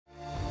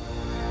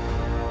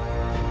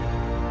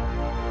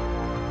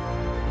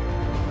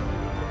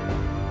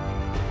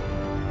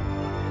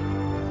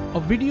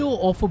video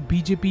of a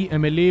BJP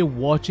MLA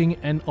watching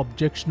an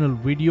objectionable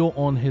video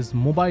on his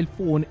mobile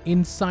phone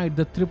inside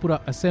the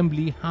Tripura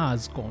assembly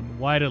has gone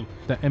viral.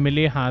 The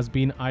MLA has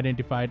been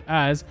identified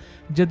as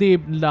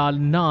Jadeb Lal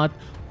Nath,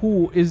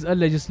 who is a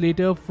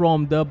legislator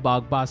from the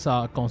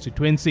Bagbasa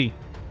constituency.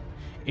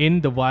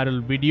 In the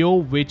viral video,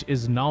 which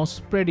is now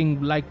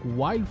spreading like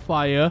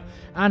wildfire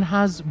and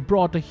has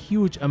brought a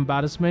huge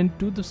embarrassment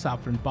to the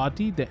Saffron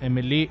party, the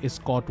MLA is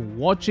caught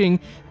watching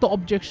the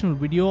objectionable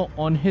video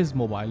on his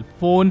mobile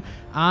phone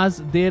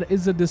as there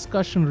is a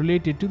discussion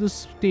related to the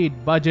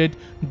state budget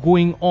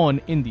going on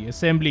in the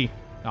assembly.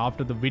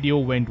 After the video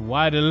went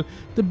viral,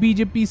 the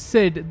BJP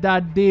said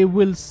that they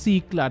will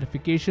seek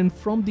clarification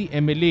from the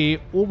MLA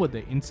over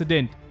the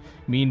incident.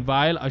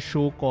 Meanwhile, a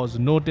show cause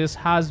notice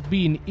has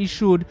been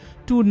issued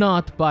to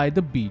Nath by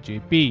the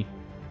BJP.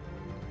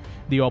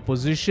 The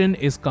opposition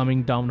is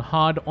coming down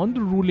hard on the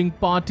ruling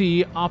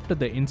party after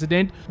the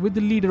incident, with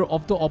the leader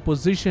of the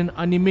opposition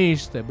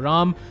Animesh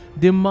Tebram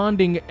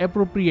demanding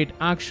appropriate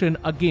action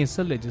against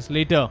the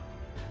legislator.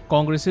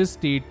 Congress's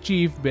state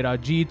chief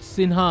Birajit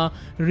Sinha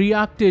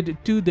reacted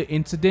to the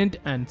incident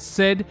and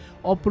said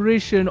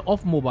operation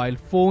of mobile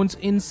phones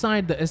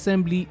inside the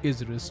assembly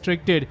is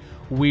restricted.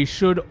 We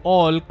should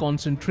all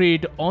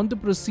concentrate on the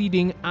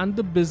proceeding and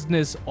the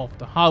business of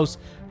the house.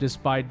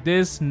 Despite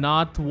this,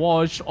 Nath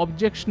watched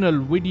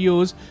objectionable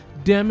videos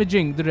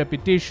damaging the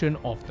reputation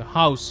of the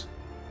house.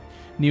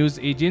 News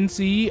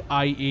agency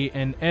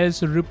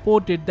IANS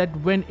reported that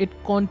when it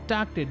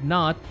contacted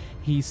Nath,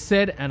 he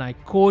said, and I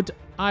quote,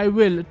 "I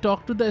will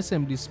talk to the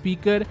assembly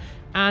speaker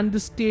and the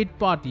state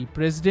party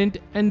president,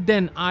 and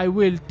then I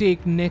will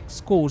take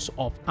next course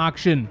of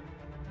action."